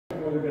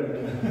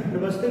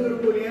Namaste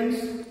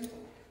Gurukulians.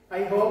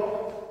 I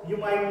hope you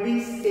might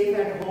be safe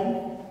at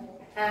home,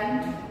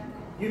 and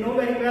you know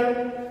very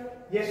well,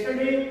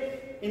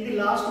 yesterday in the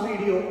last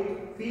video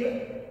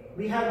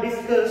we have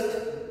discussed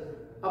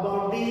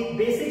about the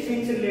basic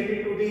things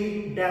related to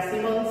the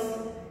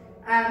decimals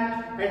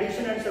and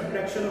addition and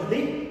subtraction of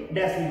the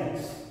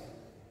decimals.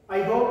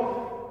 I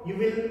hope you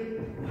will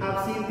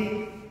have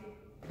seen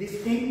this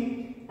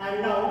thing,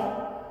 and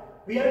now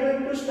we are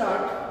going to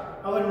start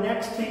our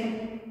next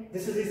thing.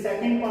 This is the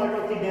second part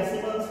of the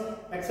decimals,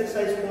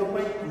 exercise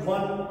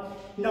 4.1.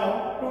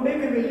 Now today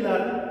we will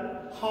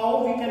learn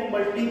how we can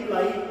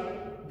multiply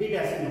the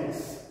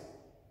decimals.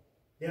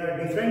 There are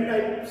different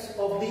types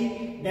of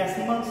the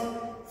decimals.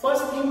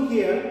 First thing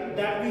here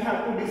that we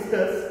have to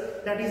discuss,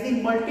 that is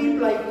the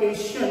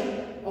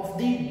multiplication of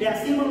the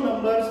decimal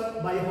numbers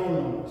by whole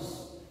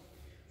numbers.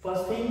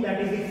 First thing, that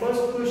is the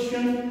first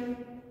question.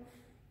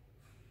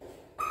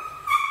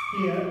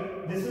 Here,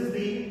 this is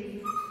the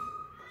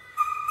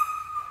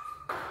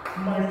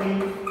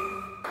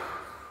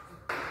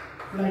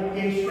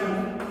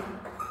multiplication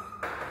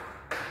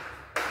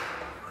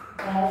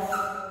of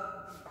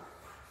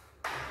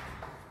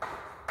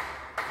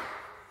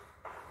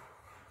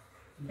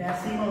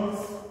decimals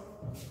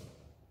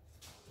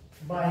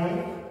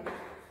by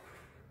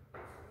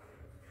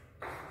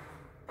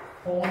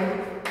whole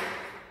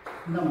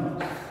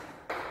numbers.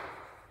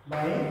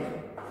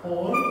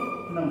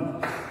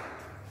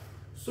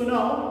 So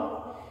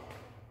now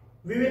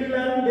we will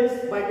learn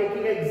this by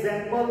taking an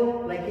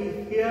example. Like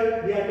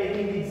here we are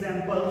taking the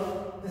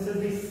example. This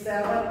is the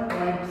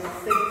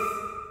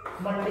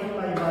 7.6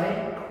 multiplied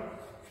by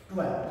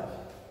 12.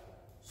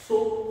 So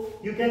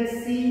you can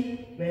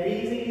see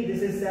very easily,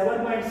 this is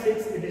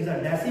 7.6, it is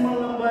a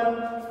decimal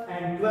number,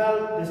 and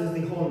 12, this is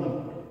the whole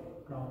number.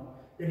 Now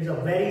it is a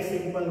very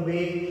simple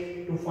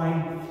way to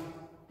find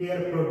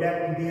their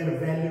product, their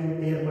value,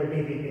 their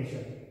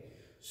multiplication.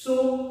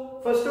 So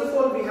first of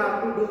all, we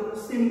have to do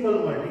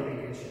simple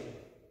multiplication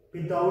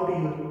without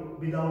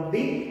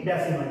the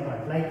decimal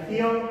part. Like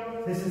here,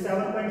 this is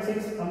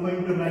 7.6. I'm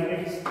going to write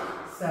it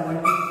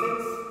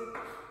 76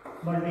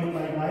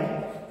 multiplied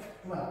by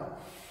 12.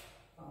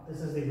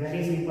 This is a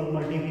very simple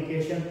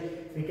multiplication.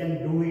 We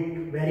can do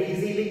it very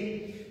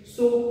easily.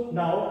 So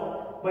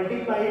now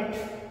multiply it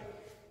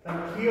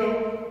like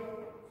here.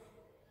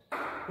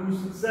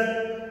 2 6,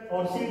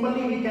 or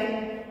simply we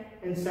can,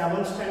 in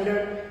 7th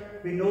standard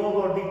we know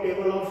about the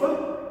table of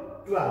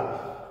 12,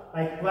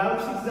 like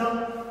 12 6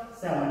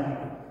 72.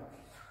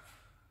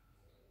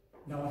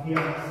 Now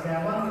here 7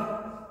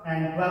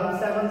 and 12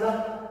 7s,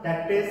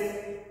 that is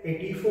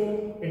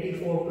 84.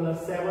 84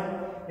 plus 7,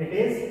 it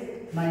is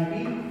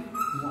 91.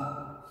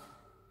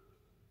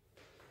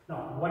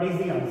 Now what is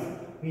the answer?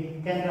 We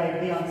can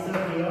write the answer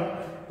here.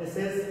 This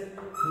is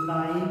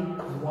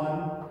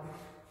 912.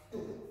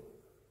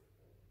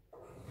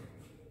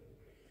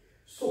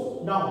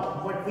 So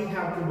now what we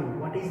have to do,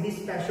 what is the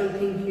special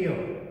thing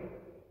here?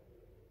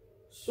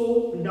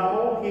 So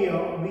now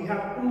here we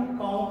have to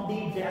count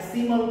the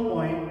decimal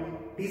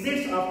point,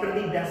 digits after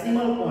the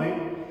decimal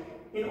point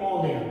in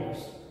all the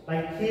numbers.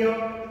 Like here,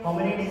 how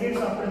many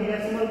digits after the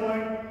decimal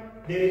point?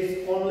 There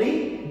is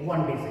only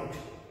one digit,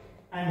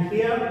 and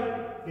here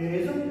there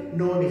is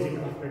no digit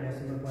after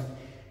decimal point.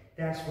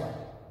 That's why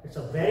it's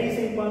a very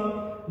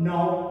simple.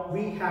 Now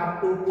we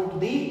have to put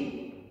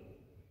the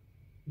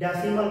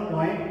decimal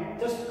point,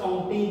 just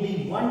counting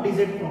the one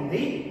digit from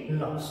the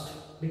last,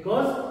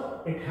 because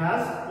it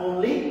has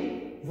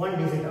only one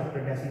digit after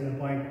decimal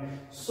point.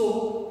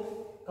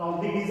 So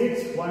count the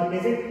digits, one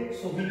digit,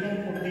 so we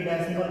can put the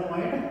decimal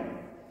point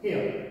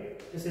here.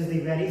 This is the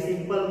very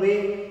simple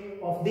way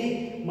of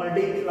the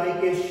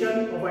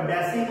multiplication of a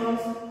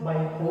decimals by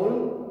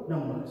whole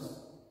numbers.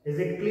 Is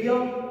it clear?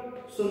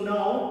 So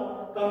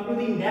now come to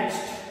the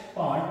next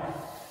part.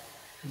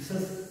 This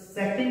is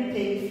second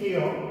thing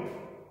here.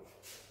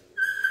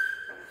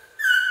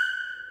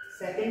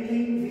 Second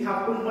thing, we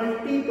have to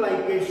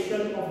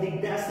multiplication of the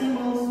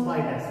decimals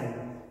by decimal.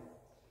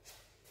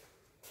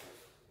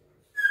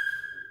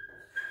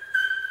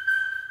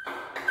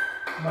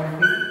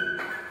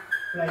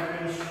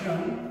 Multiplication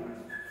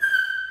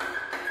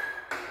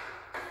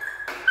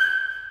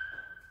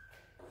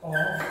of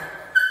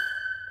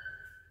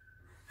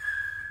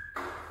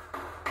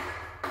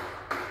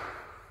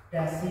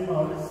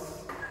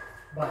decimals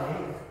by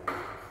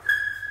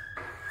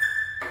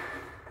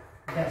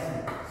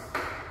decimals.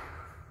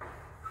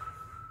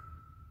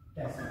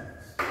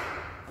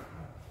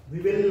 We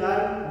will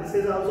learn, this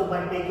is also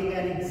by taking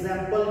an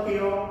example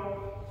here.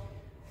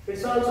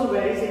 It's also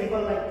very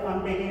simple, like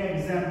I'm taking an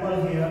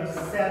example here,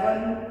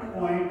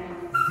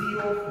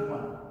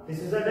 7.01. This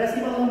is a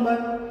decimal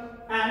number,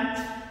 and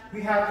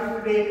we have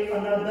to take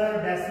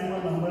another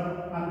decimal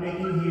number. I'm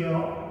taking here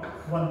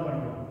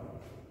 1.1.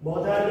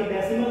 Both are the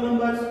decimal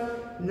numbers.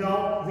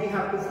 Now we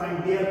have to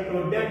find their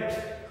product.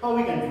 How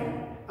we can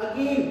find?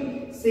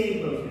 Again,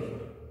 same procedure.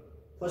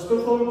 First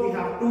of all, we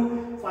have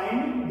to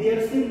find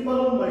their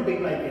simple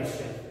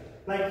multiplication.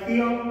 Like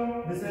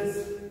here, this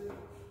is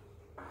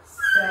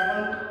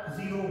 7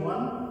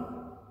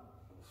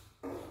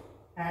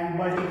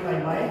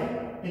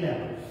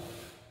 11.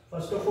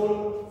 First of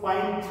all,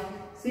 find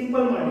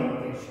simple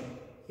multiplication.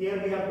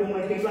 Here we have to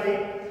multiply,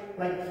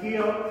 like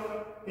here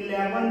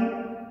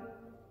 11,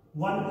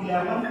 1,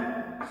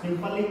 11,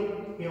 simply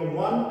here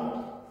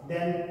 1,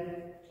 then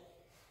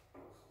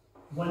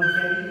 1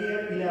 carry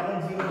here,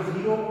 11, 0,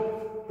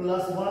 0,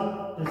 plus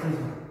 1, this is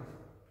 1.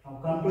 Now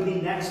come to the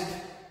next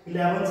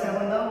 11,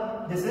 7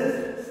 now, this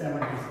is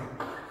 77.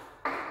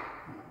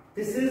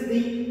 This is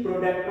the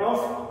product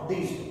of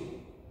these two.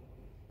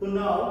 So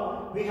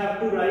now we have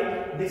to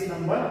write this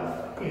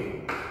number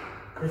here.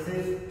 This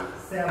is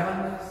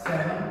 7,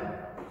 7,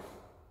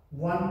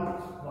 1,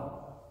 1.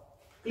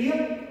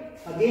 Clear?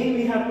 Again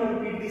we have to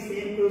repeat the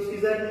same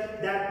procedure.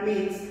 That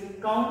means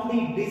count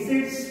the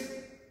digits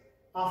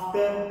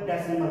after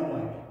decimal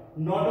point.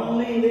 Not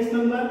only in this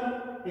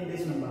number, in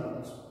this number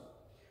also.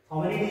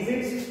 How many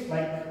digits?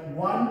 Like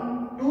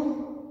 1,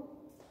 2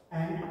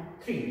 and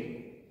 3.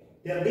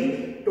 They are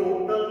the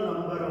total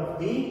number of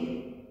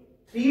the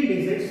 3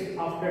 digits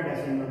after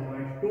decimal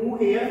point. 2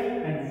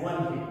 here and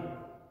 1 here.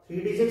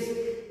 3 digits.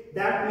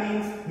 That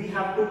means we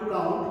have to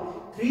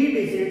count 3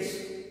 digits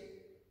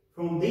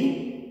from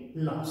the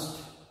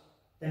last.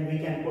 Then we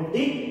can put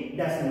the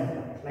decimal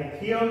point. Like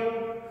here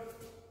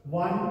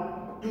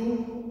 1,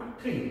 2,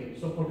 3.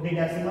 So put the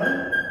decimal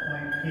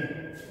point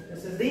here. So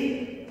this is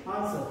the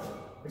answer.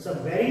 It's a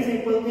very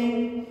simple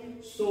thing.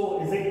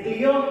 So is it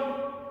clear?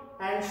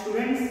 And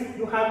students,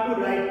 you have to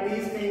write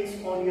these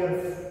things on your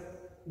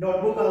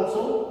notebook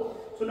also.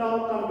 So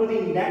now come to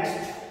the next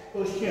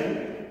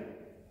question.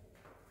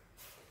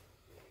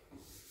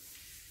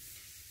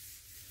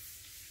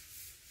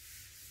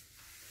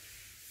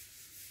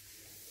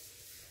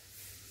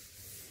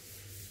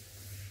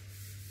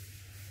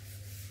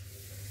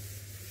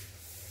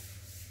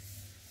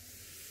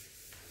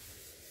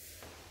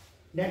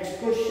 Next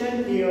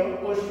question here,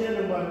 question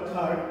number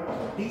 3rd.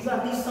 These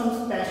are the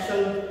some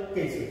special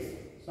cases.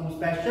 Some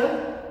special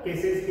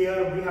cases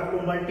here. We have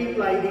to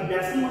multiply the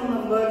decimal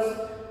numbers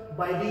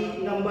by the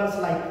numbers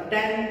like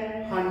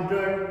 10,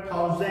 100,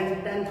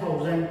 1000,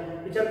 10,000,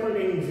 which are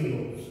containing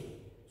zeros.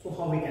 So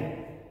how we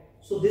can?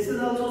 So this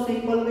is also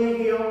simple way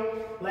here.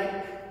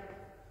 Like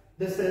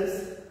this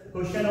is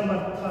question number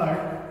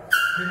 3rd.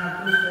 We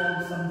have to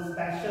solve some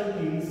special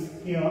things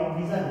here.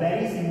 These are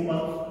very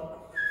simple.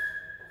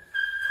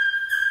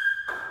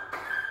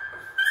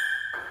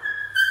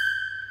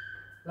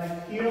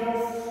 Like here,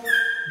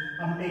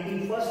 I'm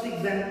taking first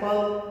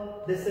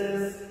example. This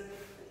is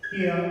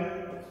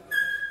here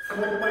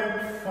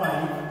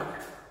 4.5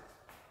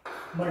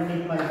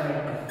 multiplied by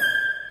 10.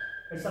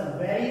 It's a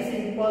very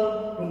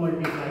simple to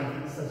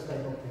multiply such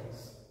type of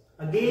things.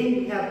 Again,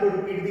 we have to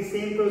repeat the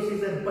same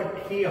procedure,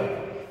 but here,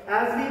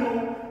 as we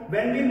know,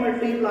 when we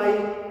multiply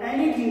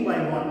anything by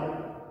 1,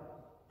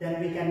 then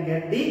we can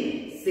get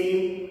the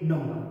same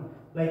number.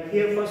 Like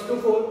here, first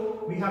of all,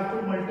 we have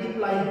to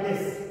multiply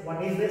this.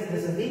 What is this?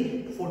 This is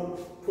the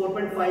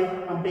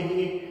 4.5. I'm taking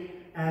it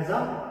as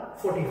a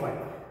 45.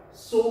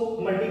 So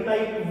multiply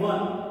it to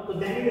 1. So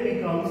then it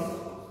becomes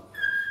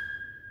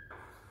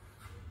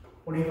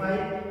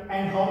 45.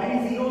 And how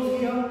many zeros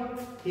here?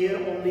 Here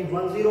only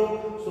 1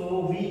 0.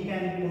 So we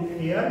can put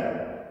here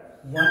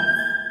 1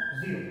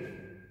 0.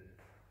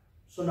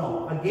 So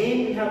now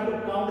again we have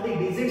to count the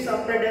digits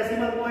after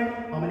decimal point.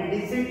 How many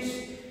digits?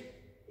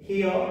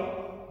 Here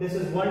this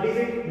is 1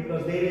 digit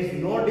because there is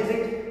no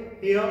digit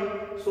here.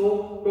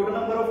 So total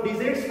number of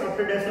digits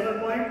after decimal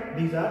point,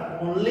 these are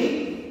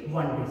only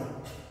 1 digit.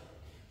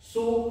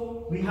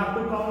 So we have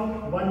to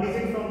count 1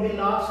 digit from the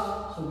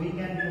last. So we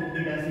can put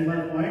the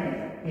decimal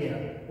point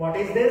here. What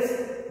is this?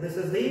 This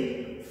is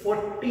the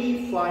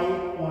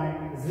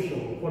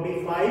 45.0.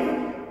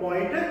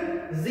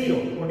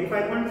 45.0.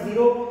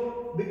 45.0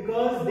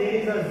 because there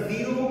is a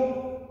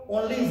 0,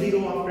 only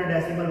 0 after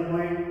decimal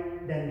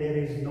point. Then there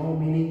is no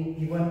meaning.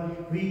 Even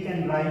we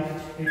can write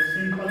it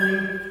simply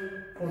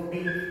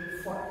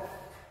 45.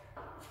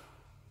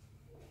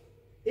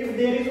 If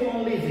there is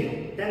only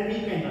 0, then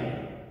we can write it.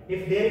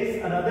 If there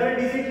is another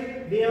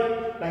digit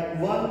there like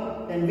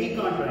 1, then we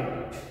can't write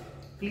it.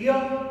 Clear?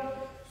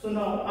 So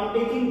now I'm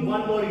taking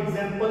one more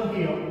example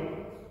here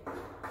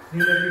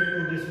related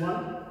to this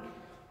one.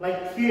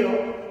 Like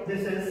here,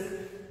 this is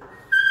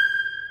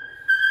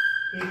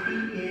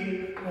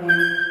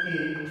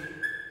 88.8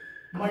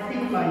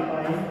 multiplied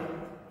by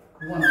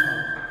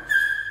 1000.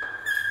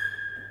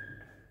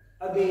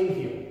 Again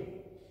here,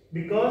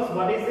 because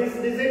what is this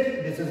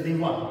digit? This is the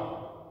 1.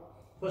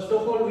 First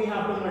of all, we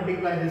have to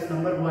multiply this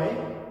number by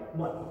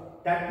 1.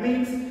 That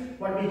means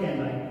what we can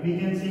write? We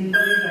can simply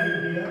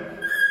write here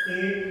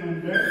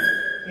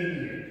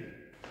 888.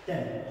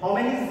 Then how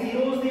many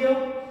zeros there?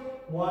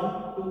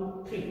 1,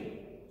 2, 3.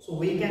 So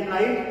we can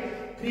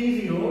write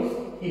 3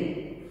 zeros here.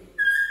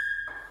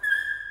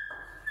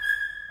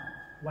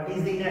 What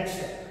is the next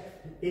step?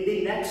 In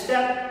the next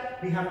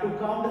step, we have to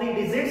count the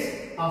digits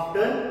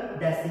after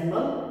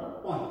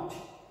decimal point.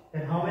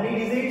 Then how many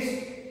digits?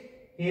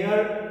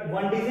 Here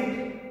 1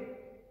 digit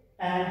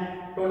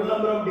and total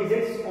number of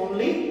digits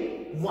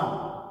only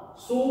 1.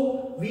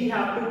 So we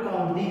have to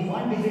count the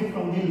one digit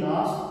from the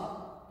last,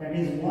 that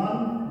is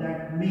 1.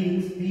 That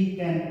means we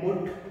can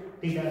put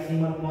the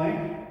decimal point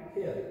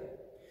here.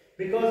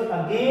 Because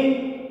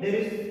again there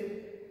is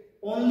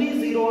only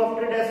 0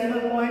 after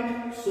decimal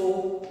point.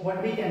 So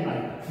what we can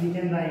write? We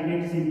can write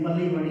it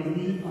simply. What is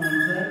the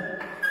answer?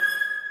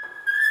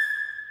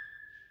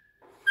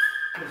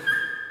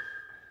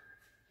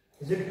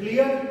 Is it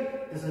clear?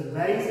 This is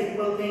very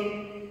simple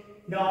thing.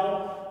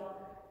 Now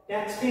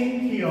next thing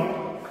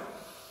here,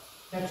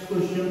 next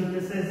question.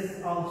 This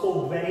is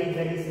also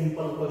very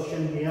simple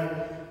question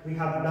here. We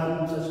have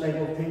done such type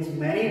of things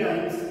many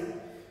times.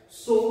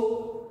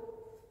 So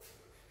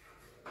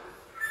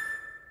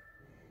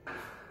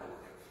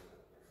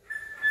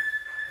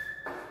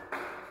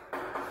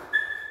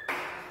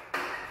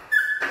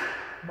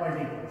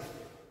multiple,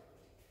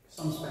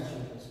 some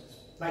special cases.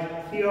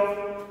 Like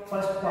here,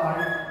 first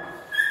part,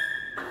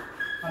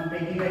 I'm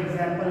taking an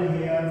example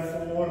here,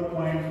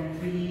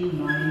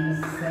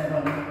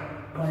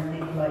 4.397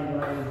 multiplied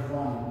by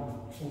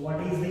 1. So what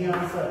is the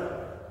answer?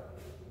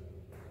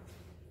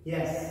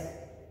 Yes,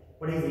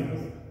 what is the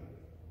answer?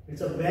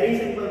 It's a very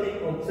simple thing.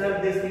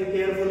 Observe this thing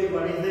carefully.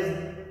 What is this?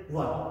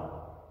 1.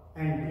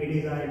 And it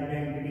is our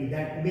identity.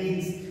 That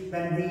means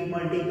when we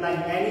multiply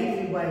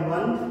anything by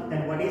 1,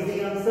 then what is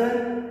the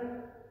answer?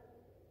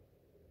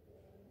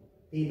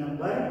 The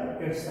number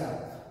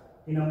itself.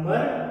 The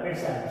number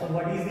itself. So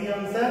what is the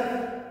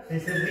answer?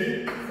 This is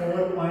the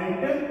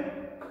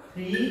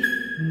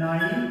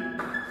 4.397.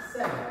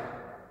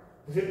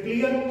 Is it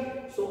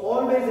clear? So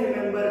always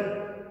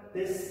remember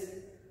this.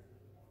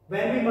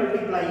 When we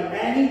multiply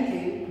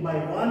anything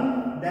by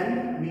 1,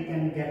 then we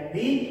can get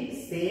the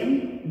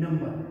same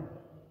number.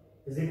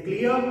 Is it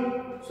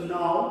clear? So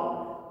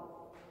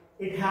now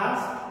it has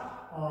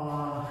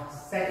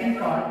second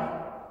part.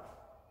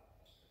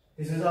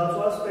 This is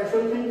also a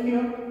special thing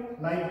here.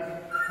 Like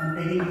I'm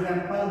taking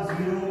example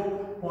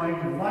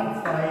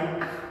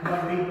 0.15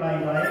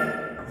 multiplied by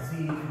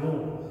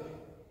 0.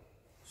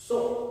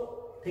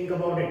 So think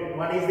about it.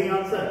 What is the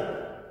answer?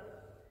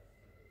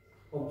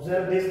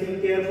 Observe this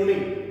thing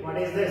carefully. What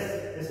is this?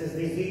 This is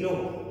the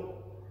 0.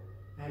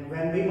 And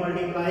when we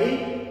multiply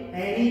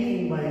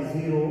anything by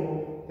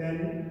 0,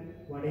 then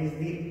what is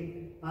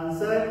the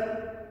answer?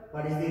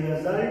 What is the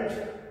result?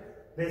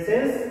 This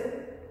is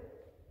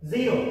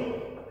 0.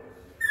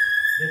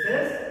 This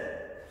is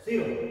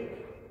 0.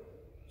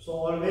 So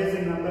always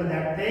remember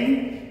that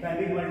thing. When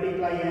we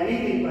multiply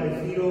anything by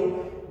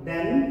 0,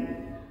 then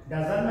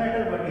doesn't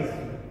matter what is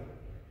 0.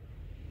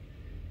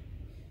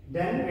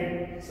 Then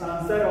its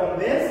answer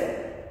always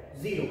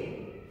 0.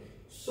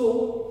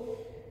 So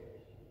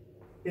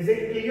is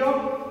it clear?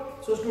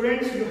 So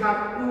students, you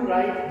have to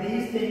write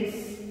these things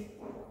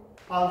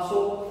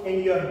also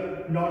in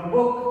your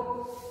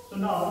notebook. So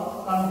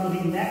now come to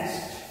the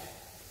next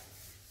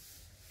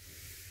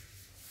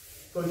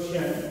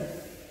question.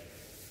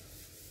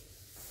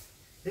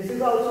 This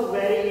is also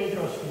very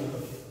interesting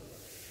question.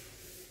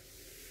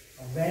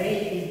 A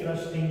very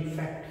interesting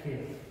fact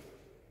here.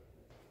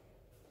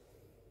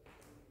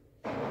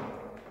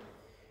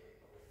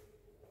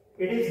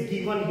 It is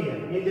given here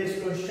in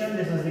this question.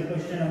 This is the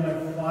question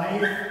number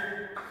 5.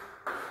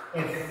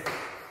 If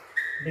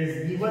it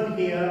is given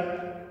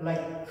here,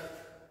 like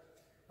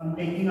I'm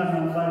taking a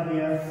number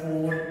here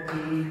 4, 3,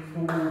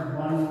 2,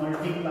 1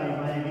 multiply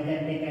by, we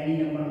can take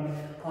any number.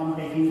 I'm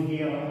taking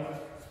here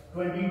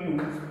 22,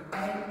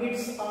 and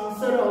its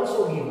answer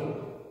also given.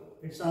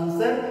 Its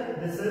answer,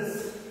 this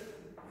is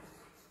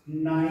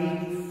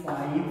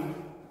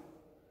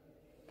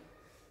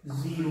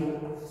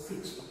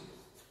 95060.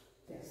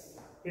 Yes,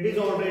 it is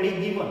already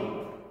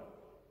given.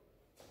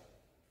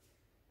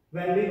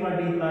 When we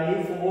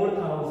multiply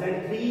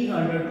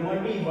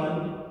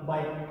 4321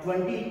 by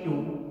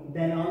 22,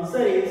 then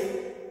answer is,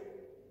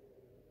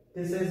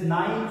 this is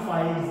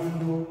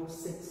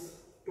 95062.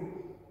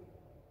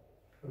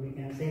 So we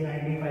can say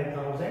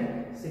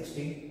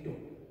 95,062.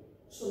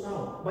 So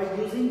now by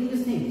using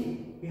these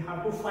things, we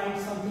have to find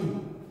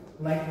something.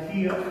 Like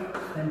here,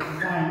 then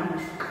find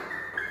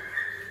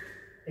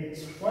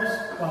its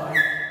first part.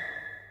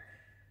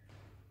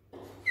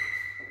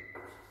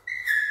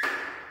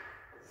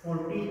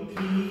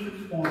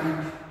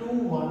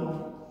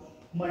 43.21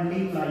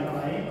 multiplied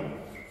by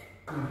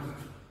 2.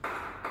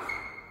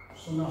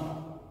 So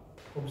now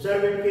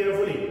observe it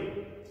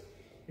carefully.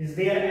 Is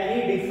there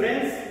any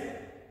difference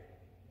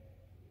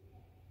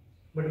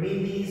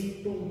between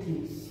these two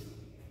things?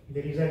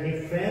 There is a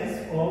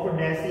difference of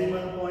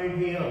decimal point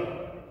here.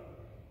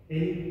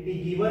 In the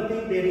given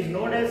thing there is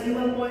no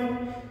decimal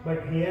point,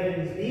 but here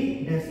is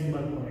the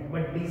decimal point.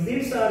 But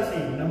digits are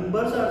same,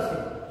 numbers are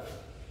same.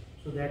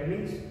 So that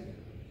means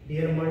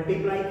their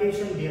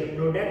multiplication, their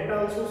product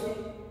also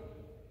same.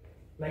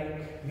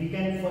 Like we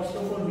can, first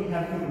of all we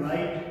have to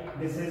write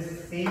this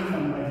is same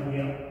number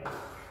here.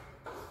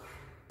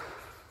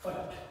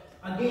 But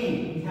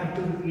again we have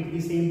to repeat the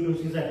same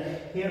procedure.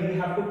 Here we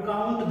have to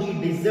count the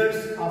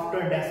digits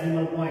after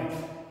decimal point.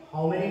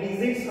 How many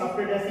digits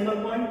after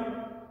decimal point?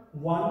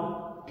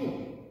 1,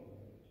 2.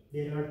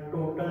 There are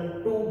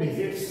total 2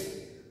 digits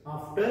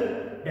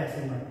after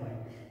decimal point.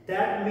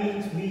 That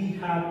means we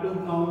have to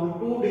count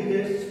 2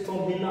 digits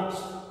from the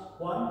last.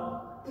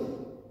 1,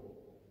 2.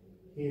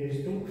 Here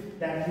is 2.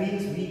 That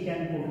means we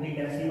can put the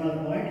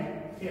decimal point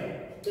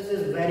here. This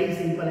is very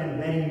simple and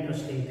very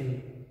interesting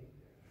thing.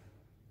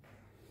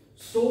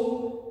 So,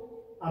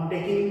 I am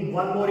taking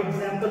one more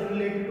example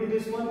related to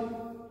this one.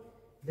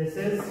 This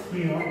is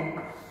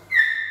here.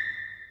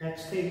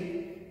 Let's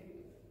take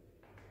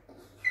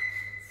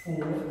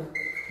 4,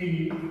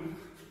 3,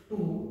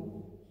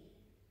 2,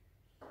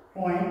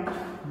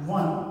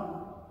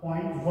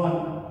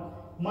 0.1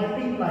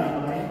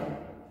 multiplied by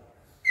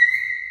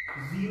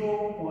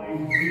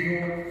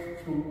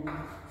 0.022.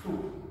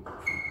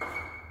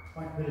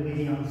 What will be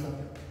the answer?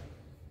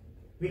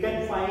 We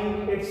can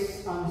find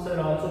its answer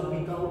also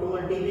without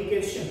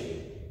multiplication,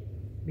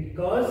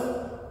 because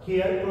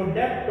here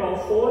product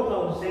of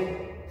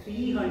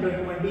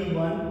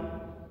 4321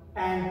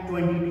 and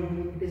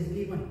 22 it is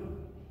given.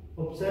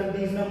 Observe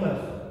these numbers.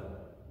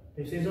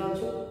 This is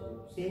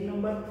also same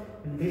number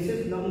and this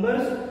is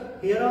numbers,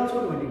 here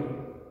also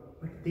 22,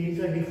 but there is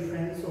a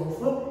difference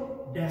of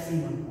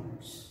decimal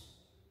points.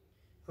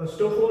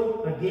 First of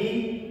all,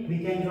 again we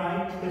can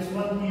write this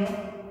one here,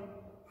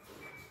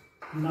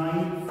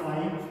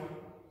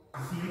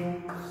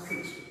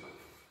 9506.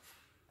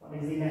 What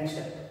is the next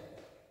step?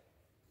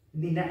 In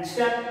the next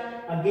step,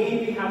 again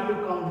we have to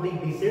count the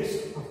digits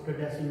after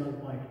decimal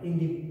point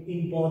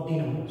in both the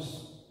numbers,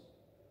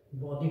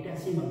 both the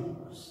decimal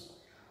numbers.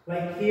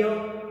 Like here,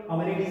 how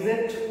many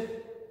digits?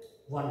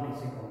 1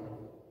 digit only.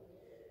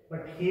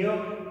 But here,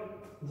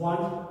 1,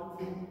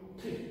 2,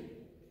 3.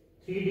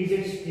 3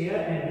 digits here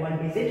and 1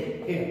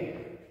 digit here.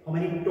 How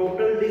many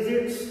total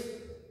digits?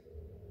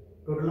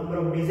 Total number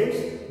of digits?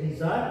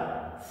 These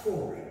are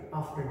 4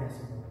 after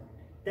decimal.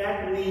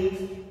 That means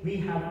we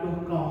have to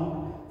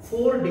count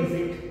 4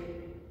 digits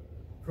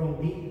from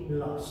the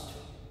last.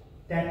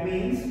 That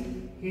means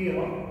here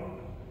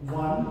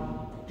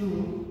 1,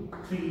 2,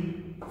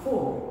 3,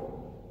 4.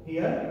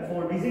 Here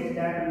 4 digits.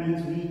 That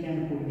means we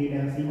can put the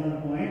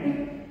decimal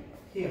point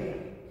here.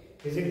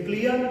 Is it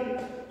clear?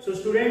 So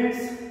students,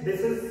 this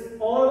is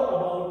all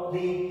about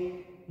the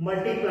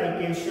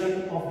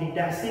multiplication of the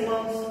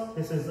decimals.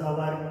 This is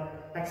our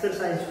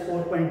exercise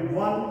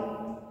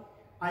 4.1.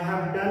 I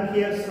have done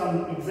here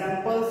some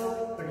examples,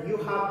 but you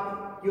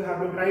have to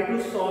try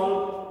to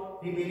solve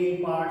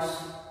remaining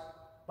parts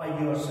by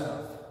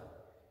yourself.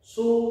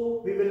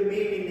 So we will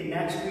meet in the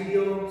next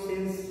video.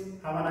 Since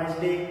have a nice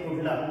day.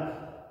 Good luck.